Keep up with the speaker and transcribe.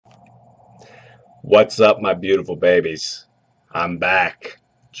What's up, my beautiful babies? I'm back.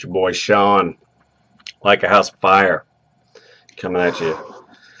 It's your boy Sean, like a house of fire, coming at you.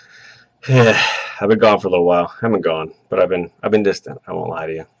 I've been gone for a little while. I haven't gone, but I've been distant. I won't lie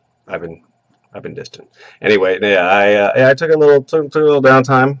to you. I've been I've been distant. Anyway, yeah, I took a little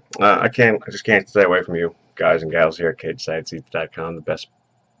downtime. I just can't stay away from you guys and gals here at CageSidesEats.com, the best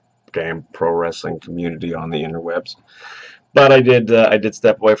damn pro wrestling community on the interwebs. But I did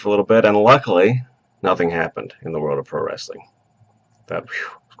step away for a little bit, and luckily, nothing happened in the world of pro wrestling. That was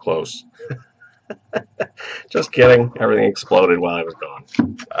close. Just kidding. Everything exploded while I was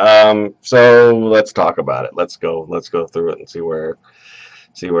gone. So let's talk about it. Let's go through it and see where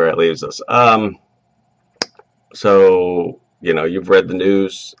it leaves us. So you've read the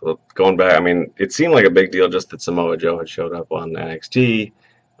news. Going back, I mean, it seemed like a big deal just that Samoa Joe had showed up on NXT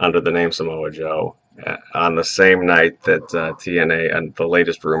under the name Samoa Joe on the same night that TNA, and the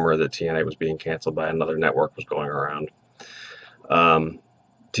latest rumor that TNA was being canceled by another network was going around.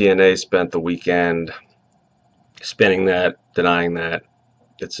 TNA spent the weekend spinning that, denying that,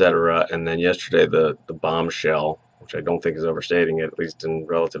 etc. And then yesterday, the bombshell, which I don't think is overstating it, at least in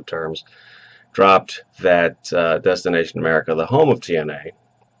relative terms, dropped that Destination America, the home of TNA,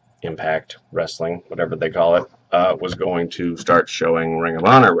 Impact Wrestling, whatever they call it, was going to start showing Ring of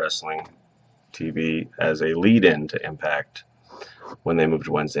Honor Wrestling TV as a lead-in to Impact when they moved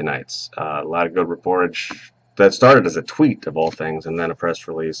to Wednesday nights. A lot of good reportage that started as a tweet of all things, and then a press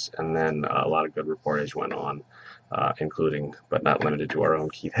release, and then a lot of good reportage went on, including but not limited to our own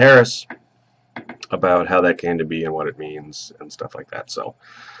Keith Harris, about how that came to be and what it means and stuff like that. So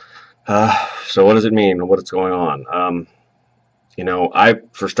what does it mean? What's going on?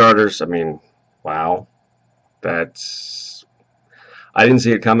 For starters, I mean, wow, I didn't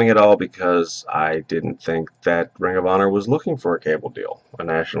see it coming at all because I didn't think that Ring of Honor was looking for a cable deal, a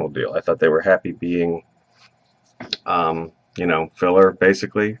national deal. I thought they were happy being, filler,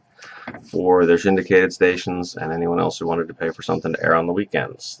 basically, for their syndicated stations and anyone else who wanted to pay for something to air on the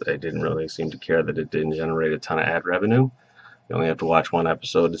weekends. They didn't really seem to care that it didn't generate a ton of ad revenue. You only have to watch one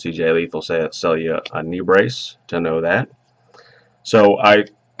episode to see Jay Lethal sell you a knee brace to know that. So I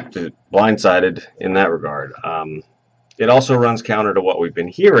blindsided in that regard. It also runs counter to what we've been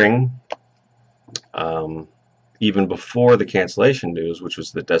hearing even before the cancellation news, which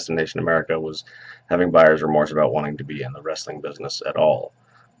was that Destination America was having buyer's remorse about wanting to be in the wrestling business at all.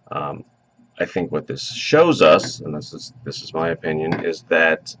 I think what this shows us, and this is my opinion, is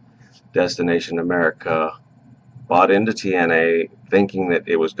that Destination America bought into TNA thinking that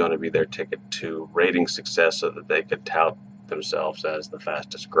it was going to be their ticket to rating success so that they could tout themselves as the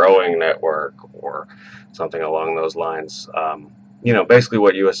fastest growing network or something along those lines. Basically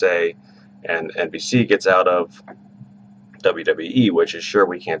what USA and NBC gets out of WWE, which is, sure,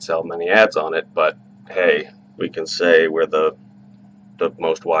 we can't sell many ads on it, but hey, we can say we're the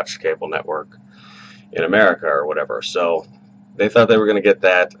most watched cable network in America or whatever. So they thought they were going to get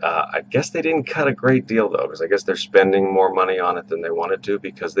that. I guess they didn't cut a great deal, though, because I guess they're spending more money on it than they wanted to,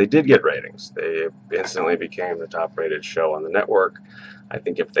 because they did get ratings. They instantly became the top-rated show on the network. I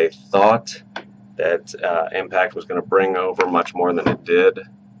think if they thought that Impact was going to bring over much more than it did,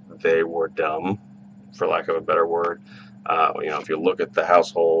 they were dumb, for lack of a better word. If you look at the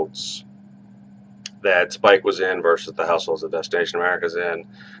households that Spike was in versus the households that Destination America's in,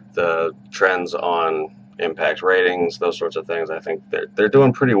 the trends on Impact's ratings, those sorts of things, I think they're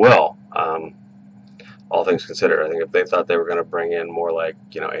doing pretty well, all things considered. I think if they thought they were going to bring in more like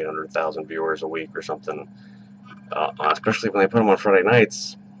 800,000 viewers a week or something, especially when they put them on Friday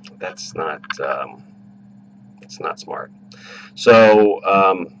nights, that's not smart. So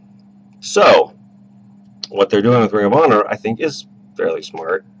what they're doing with Ring of Honor, I think, is fairly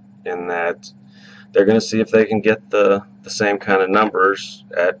smart, in that they're going to see if they can get the same kind of numbers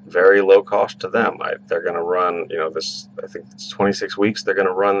at very low cost to them. They're going to run, this, I think it's 26 weeks, they're going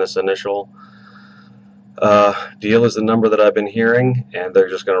to run this initial deal is the number that I've been hearing, and they're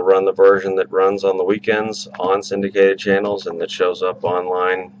just going to run the version that runs on the weekends on syndicated channels and that shows up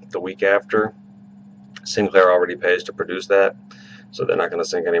online the week after. Sinclair already pays to produce that, so they're not going to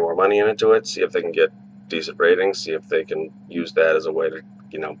sink any more money into it. See if they can get decent ratings, see if they can use that as a way to,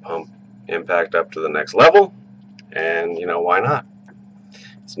 pump Impact up to the next level, and why not?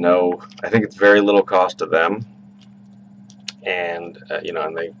 I think it's very little cost to them, and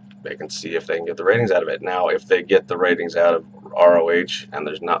and they can see if they can get the ratings out of it. Now, if they get the ratings out of ROH and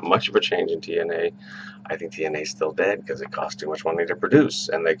there's not much of a change in TNA, I think TNA's still dead because it costs too much money to produce,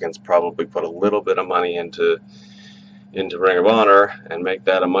 and they can probably put a little bit of money into Ring of Honor and make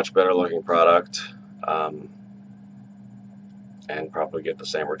that a much better looking product, and probably get the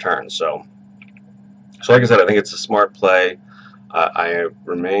same return. So So like I said, I think it's a smart play. I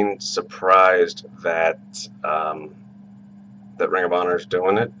remain surprised that that Ring of Honor is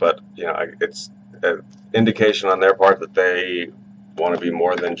doing it, but it's an indication on their part that they want to be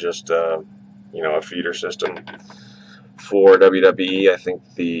more than just a feeder system for WWE. I think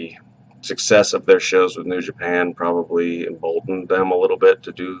the success of their shows with New Japan probably emboldened them a little bit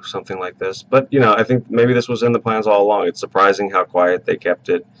to do something like this. But I think maybe this was in the plans all along. It's surprising how quiet they kept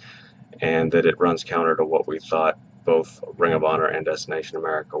it, and that it runs counter to what we thought both Ring of Honor and Destination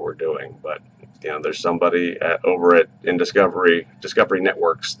America were doing. But there's somebody over in Discovery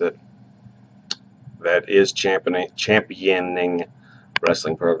Networks that is championing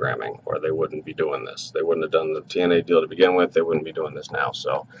wrestling programming, or they wouldn't be doing this. They wouldn't have done the TNA deal to begin with. They wouldn't be doing this now.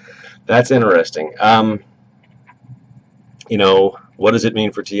 So that's interesting. What does it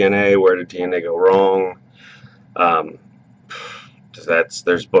mean for TNA? Where did TNA go wrong?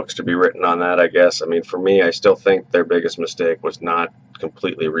 There's books to be written on that, I guess. I mean, for me, I still think their biggest mistake was not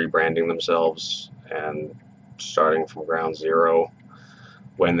completely rebranding themselves and starting from ground zero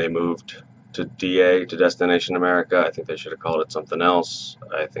when they moved to DA, to Destination America. I think they should have called it something else.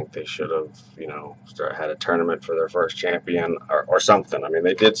 I think they should have, had a tournament for their first champion or something. I mean,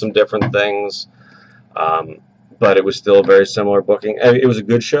 they did some different things, but it was still a very similar booking. It was a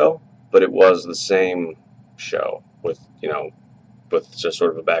good show, but it was the same show with just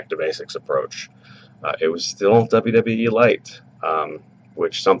sort of a back to basics approach. It was still WWE light,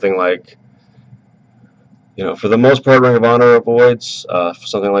 which something like, for the most part, Ring of Honor avoids.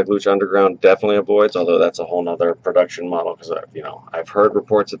 Something like Lucha Underground definitely avoids, although that's a whole nother production model, because I've heard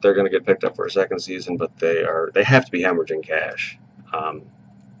reports that they're going to get picked up for a second season, but they have to be hemorrhaging cash.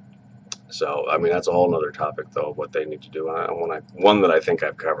 So I mean, that's a whole nother topic, though, of what they need to do. One that I think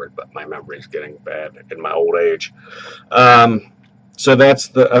I've covered, but my memory's getting bad in my old age. So that's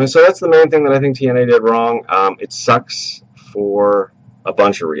the main thing that I think TNA did wrong. It sucks for a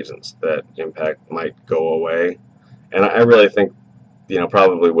bunch of reasons that Impact might go away, and I really think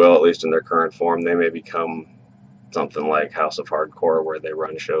probably will, at least in their current form. They may become something like House of Hardcore, where they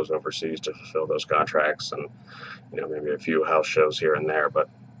run shows overseas to fulfill those contracts, and maybe a few house shows here and there. But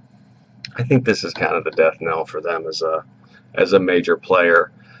I think this is kind of the death knell for them as a major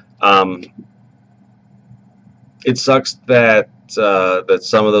player. It sucks that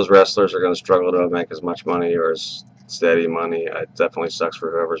some of those wrestlers are going to struggle to make as much money or as steady money. It definitely sucks for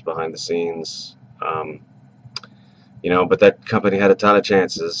whoever's behind the scenes. But that company had a ton of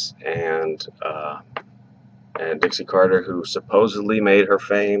chances, and Dixie Carter, who supposedly made her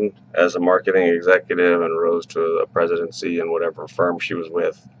fame as a marketing executive and rose to a presidency in whatever firm she was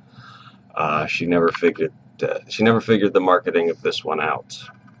with, she never figured the marketing of this one out.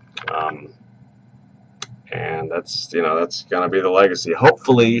 And that's going to be the legacy.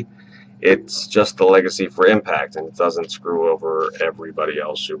 Hopefully, it's just the legacy for Impact, and it doesn't screw over everybody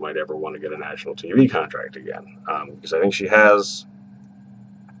else who might ever want to get a national TV contract again. Because I think she's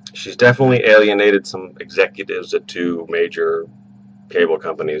definitely alienated some executives at two major cable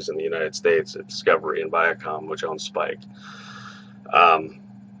companies in the United States, at Discovery and Viacom, which owns Spike.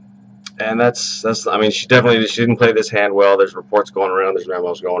 And that's I mean, she didn't play this hand well. There's reports going around, there's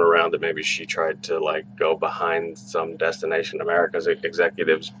memos going around that maybe she tried to go behind some Destination America's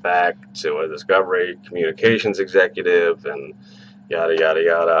executives back to a Discovery communications executive, and yada yada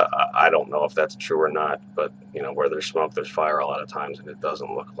yada. I don't know if that's true or not, but where there's smoke, there's fire a lot of times, and it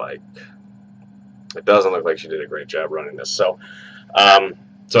doesn't look like she did a great job running this. So I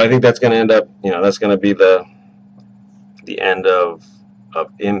think that's going to end up, that's going to be the end of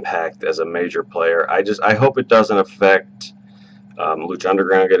Impact as a major player. I hope it doesn't affect Lucha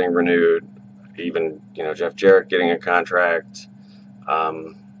Underground getting renewed, even Jeff Jarrett getting a contract.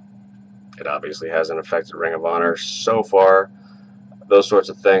 It obviously hasn't affected Ring of Honor so far, those sorts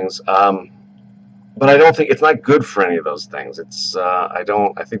of things. But I don't think it's not good for any of those things. I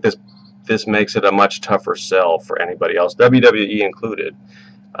think this makes it a much tougher sell for anybody else, WWE included,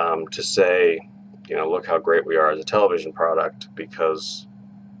 to say, look how great we are as a television product, because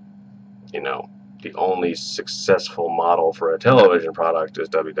the only successful model for a television product is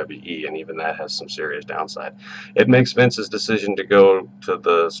WWE, and even that has some serious downside. It makes Vince's decision to go to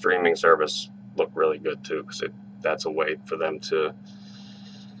the streaming service look really good too, because that's a way for them to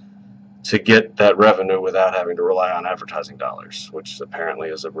get that revenue without having to rely on advertising dollars, which apparently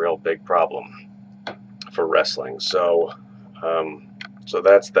is a real big problem for wrestling. So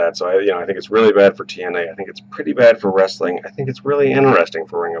that's that. So I think it's really bad for TNA. I think it's pretty bad for wrestling. I think it's really interesting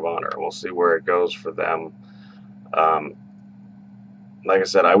for Ring of Honor. We'll see where it goes for them. like I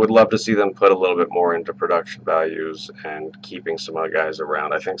said, I would love to see them put a little bit more into production values and keeping some other guys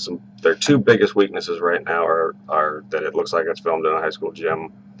around. I think their two biggest weaknesses right now are that it looks like it's filmed in a high school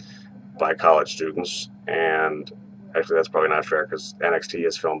gym by college students, and actually that's probably not fair because NXT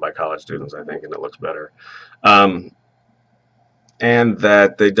is filmed by college students, I think, and it looks better. Um, and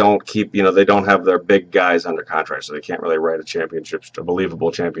that they don't keep, they don't have their big guys under contract, so they can't really write a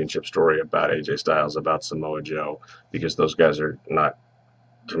believable championship story about AJ Styles, about Samoa Joe, because those guys are not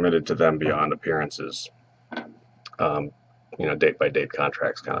committed to them beyond appearances, um, date by date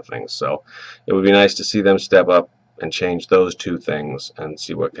contracts kind of things. So it would be nice to see them step up and change those two things and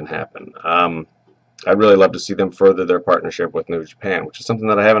see what can happen. I'd really love to see them further their partnership with New Japan, which is something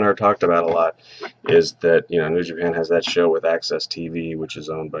that I haven't heard talked about a lot, is that, New Japan has that show with Access TV, which is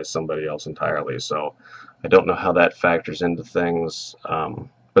owned by somebody else entirely. So I don't know how that factors into things.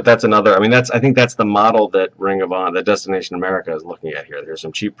 But that's another, I think that's the model that that Destination America is looking at here. There's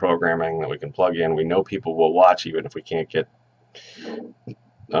some cheap programming that we can plug in. We know people will watch even if we can't get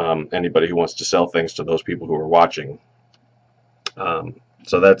anybody who wants to sell things to those people who are watching.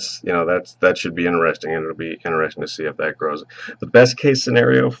 So that should be interesting, and it'll be interesting to see if that grows. The best case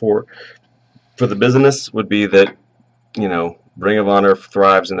scenario for the business would be that, Ring of Honor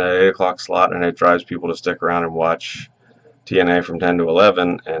thrives in that 8 o'clock slot, and it drives people to stick around and watch TNA from 10 to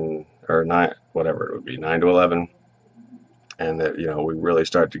 11, or 9, whatever it would be, 9 to 11, and that, we really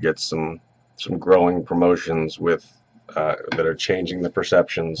start to get some growing promotions with that are changing the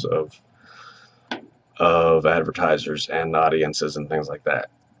perceptions of advertisers and audiences and things like that.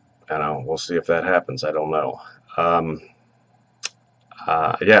 And we'll see if that happens. I don't know.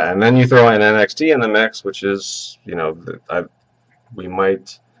 Yeah, and then you throw in NXT in the mix, which is,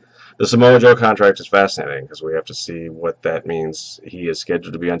 the Samoa Joe contract is fascinating because we have to see what that means. He is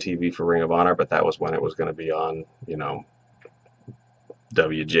scheduled to be on TV for Ring of Honor, but that was when it was going to be on,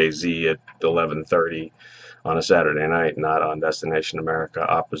 WJZ at 11:30 on a Saturday night, not on Destination America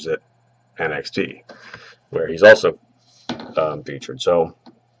opposite NXT, where he's also featured. So,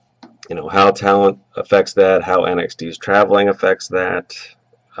 how talent affects that, how NXT's traveling affects that.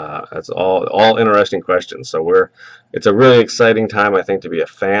 That's all interesting questions. So it's a really exciting time, I think, to be a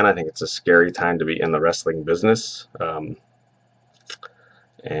fan. I think it's a scary time to be in the wrestling business. But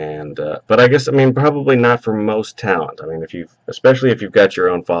I guess, probably not for most talent. Especially if you've got your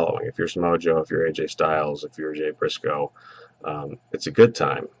own following. If you're Samoa Joe, if you're AJ Styles, if you're Jay Briscoe, it's a good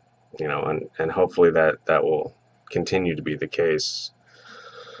time, and hopefully that will continue to be the case.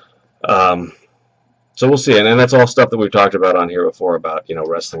 So we'll see, and that's all stuff that we've talked about on here before about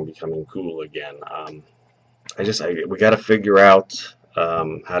wrestling becoming cool again. We got to figure out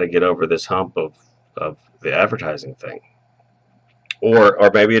how to get over this hump of the advertising thing, or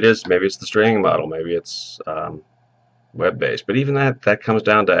maybe it's the streaming model, maybe it's web based, but even that comes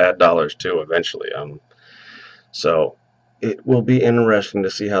down to ad dollars too eventually. So it will be interesting to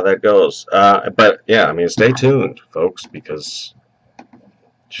see how that goes. But yeah, stay tuned, folks, because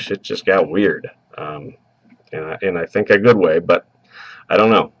shit just got weird, and I think a good way, but I don't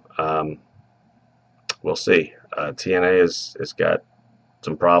know. We'll see. TNA has got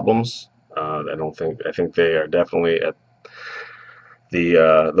some problems. I think they are definitely at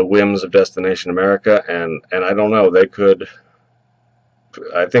the whims of Destination America, and I don't know.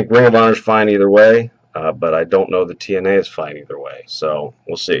 I think Ring of Honor is fine either way, but I don't know that TNA is fine either way. So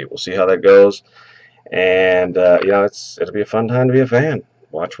we'll see. We'll see how that goes, and it'll be a fun time to be a fan.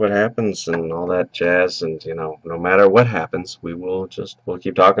 Watch what happens and all that jazz, and no matter what happens, we'll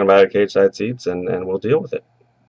keep talking about it, cage side seats, and we'll deal with it.